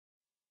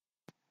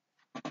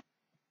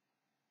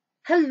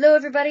Hello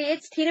everybody,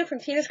 it's Tina from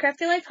Tina's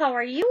Crafty Life. How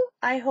are you?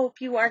 I hope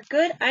you are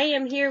good. I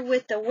am here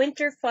with the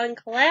Winter Fun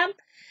Collab.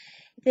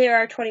 There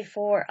are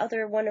 24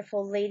 other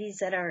wonderful ladies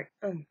that are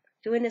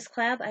doing this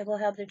collab. I will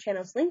have their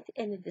channels linked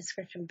in the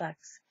description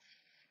box.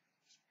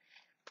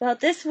 Well,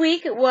 this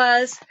week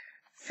was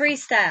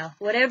freestyle.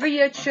 Whatever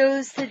you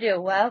chose to do.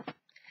 Well,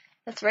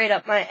 that's right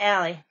up my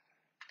alley.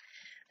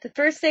 The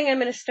first thing I'm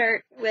going to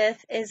start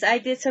with is I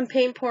did some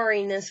paint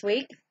pouring this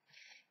week.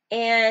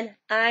 And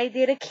I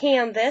did a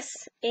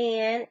canvas,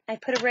 and I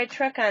put a red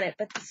truck on it.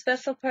 But the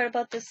special part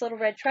about this little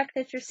red truck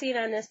that you're seeing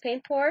on this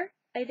paint pour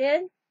I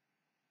did,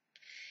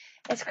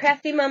 is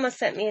Crafty Mama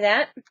sent me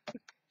that.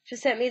 She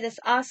sent me this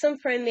awesome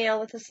friend mail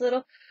with this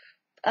little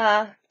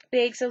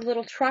bags of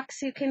little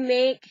trucks you can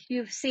make.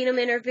 You've seen them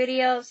in her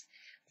videos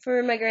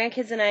for my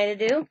grandkids and I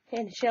to do.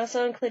 And she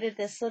also included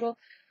this little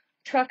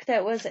truck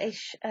that was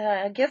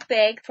a gift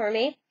bag for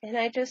me. And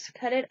I just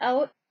cut it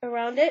out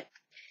around it.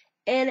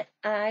 And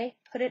I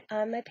put it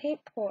on my paint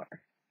pour.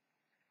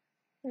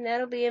 And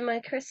that'll be in my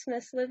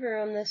Christmas living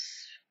room this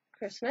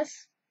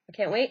Christmas. I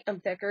can't wait. I'm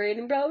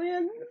decorating probably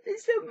on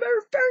December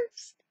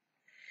 1st.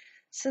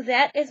 So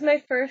that is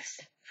my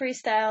first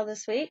freestyle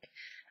this week.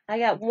 I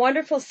got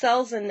wonderful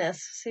cells in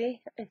this. See?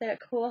 Isn't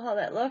that cool how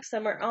that looks?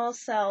 Them are all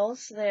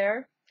cells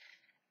there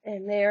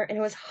and there. And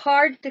it was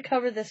hard to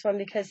cover this one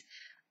because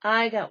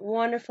I got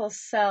wonderful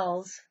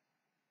cells.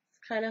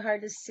 It's kind of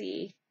hard to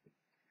see.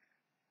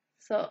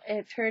 So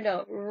it turned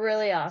out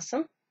really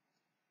awesome.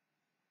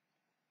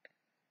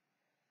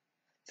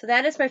 So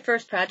that is my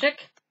first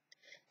project.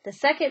 The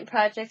second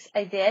project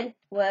I did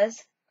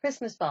was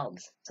Christmas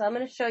bulbs. So I'm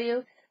going to show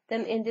you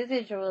them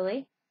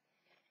individually.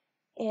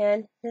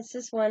 And this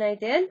is one I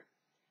did.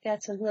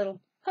 Got some little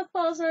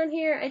puffballs on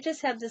here. I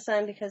just have this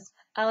on because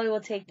Ollie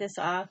will take this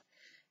off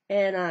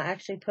and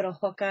actually put a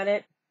hook on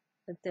it.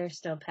 But they're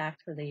still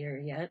packed for the year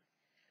yet.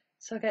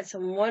 So I got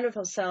some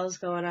wonderful cells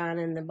going on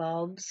in the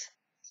bulbs.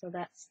 So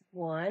that's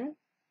one.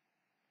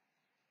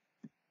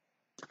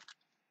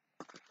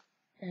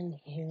 And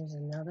here's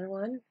another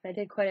one. I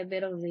did quite a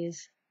bit of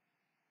these.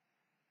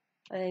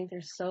 I think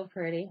they're so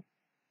pretty.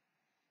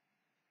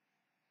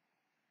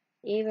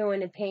 Even when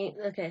the paint,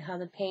 look at how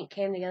the paint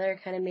came together,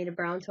 it kind of made a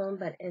brown tone,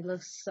 but it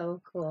looks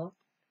so cool.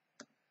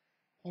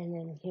 And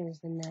then here's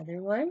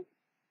another one.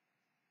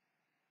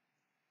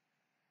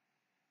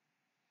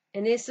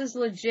 And this is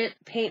legit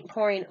paint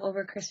pouring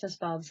over Christmas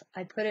bulbs.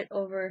 I put it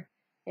over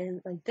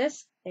and like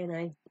this, and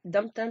I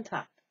dumped on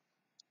top.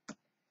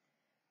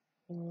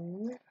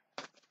 And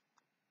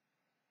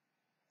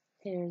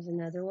here's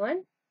another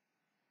one.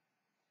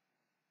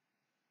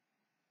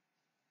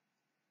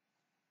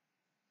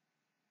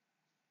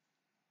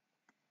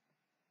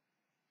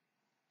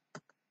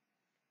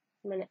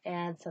 I'm going to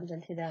add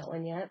something to that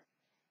one yet.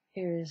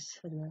 Here's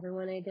another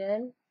one I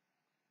did.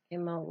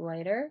 Came out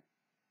lighter.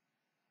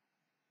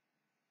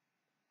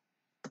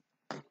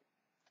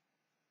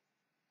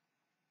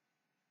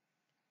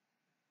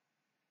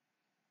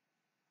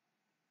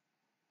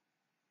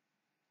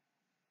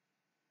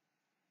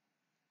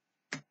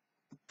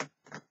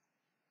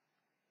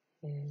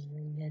 Here's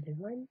another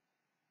one.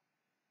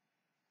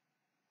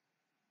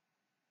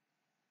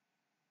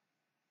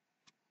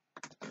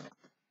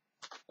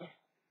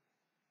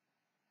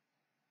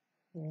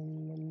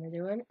 And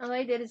another one. All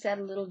I did is add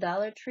a little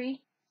Dollar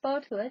Tree bow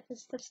to it,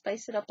 just to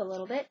spice it up a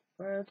little bit,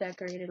 or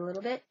decorate it a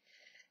little bit.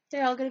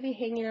 They're all going to be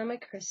hanging on my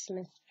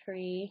Christmas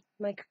tree,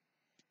 my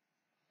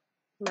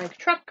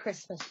truck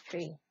Christmas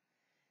tree.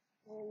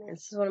 And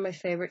this is one of my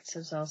favorites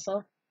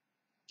also.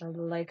 I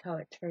like how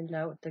it turned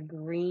out, the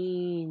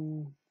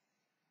green.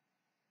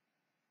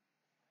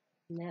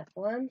 And that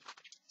one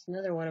is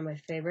another one of my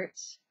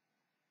favorites.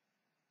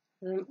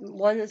 The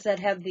ones that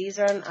have these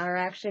on are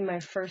actually my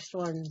first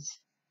ones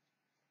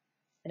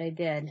that I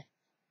did.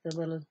 The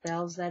little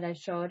bells that I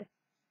showed.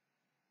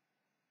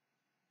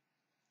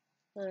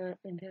 And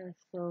they're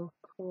so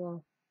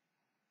cool.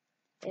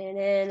 And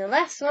then the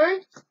last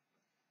one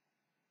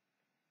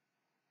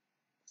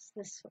is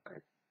this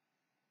one.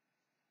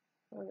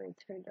 How they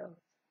turned out.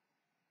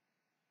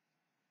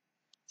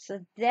 So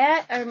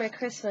that are my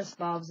Christmas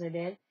bulbs I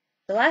did.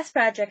 The last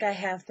project I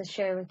have to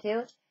share with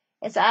you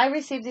is I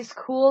received these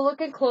cool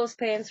looking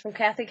clothespins from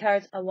Kathy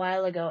Cards a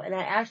while ago. And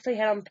I actually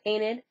had them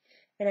painted.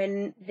 And I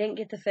didn't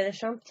get to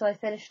finish them. So I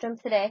finished them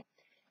today.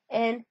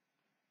 And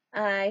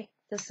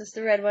this is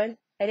the red one.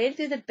 I didn't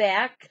do the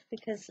back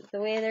because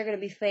the way they're going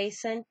to be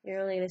facing,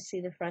 you're only going to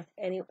see the front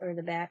or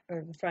the back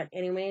or the front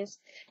anyways.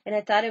 And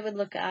I thought it would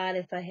look odd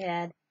if I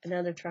had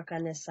another truck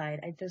on this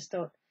side. I just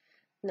don't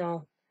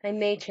know. I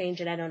may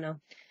change it. I don't know.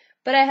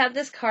 But I have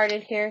this card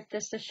in here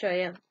just to show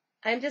you.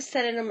 I'm just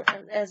setting them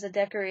as a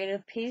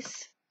decorative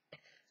piece.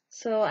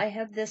 So I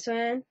have this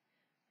one.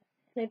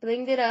 I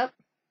blinged it up.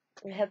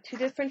 I have two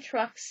different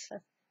trucks.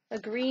 A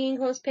green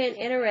clothespin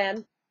and a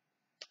red.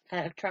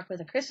 A truck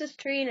with a Christmas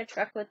tree and a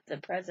truck with the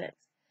presents.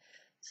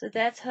 So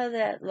that's how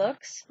that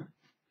looks.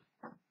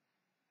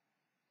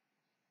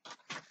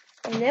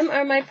 And them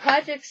are my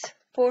projects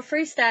for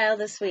freestyle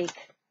this week.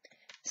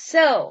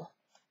 So,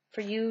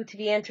 for you to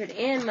be entered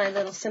in my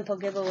little simple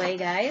giveaway,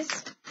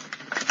 guys.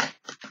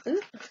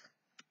 Ooh.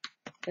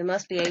 It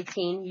must be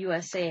 18,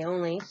 USA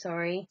only,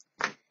 sorry.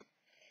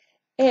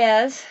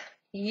 As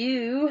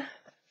you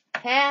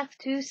have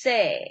to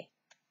say,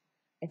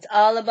 it's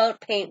all about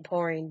paint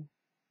pouring.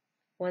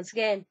 Once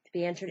again, to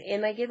be entered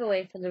in my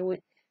giveaway for the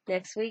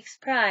next week's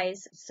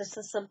prize, it's just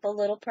a simple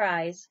little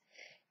prize.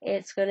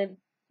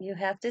 You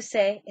have to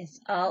say, it's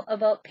all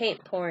about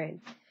paint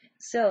pouring.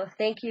 So,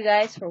 thank you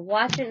guys for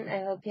watching.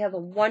 I hope you have a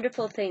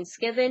wonderful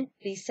Thanksgiving.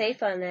 Be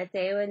safe on that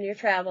day when your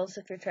travels,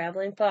 if you're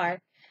traveling far.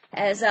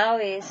 As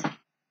always,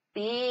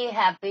 be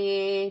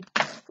happy.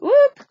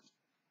 Whoop!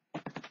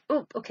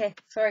 Oop, okay,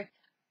 sorry.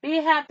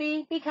 Be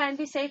happy, be kind,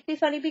 be safe, be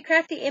funny, be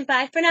crafty, and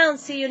bye for now. And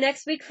see you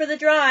next week for the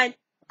drawing.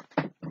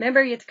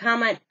 Remember, you have to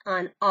comment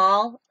on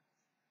all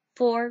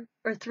 4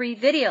 or 3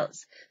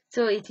 videos.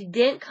 So if you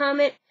didn't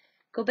comment,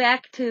 go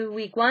back to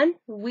week 1,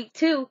 week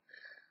 2,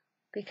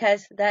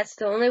 because that's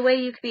the only way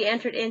you can be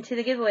entered into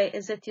the giveaway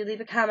is if you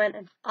leave a comment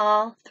on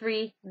all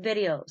 3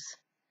 videos.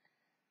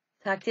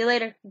 Talk to you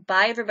later.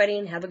 Bye, everybody,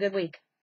 and have a good week.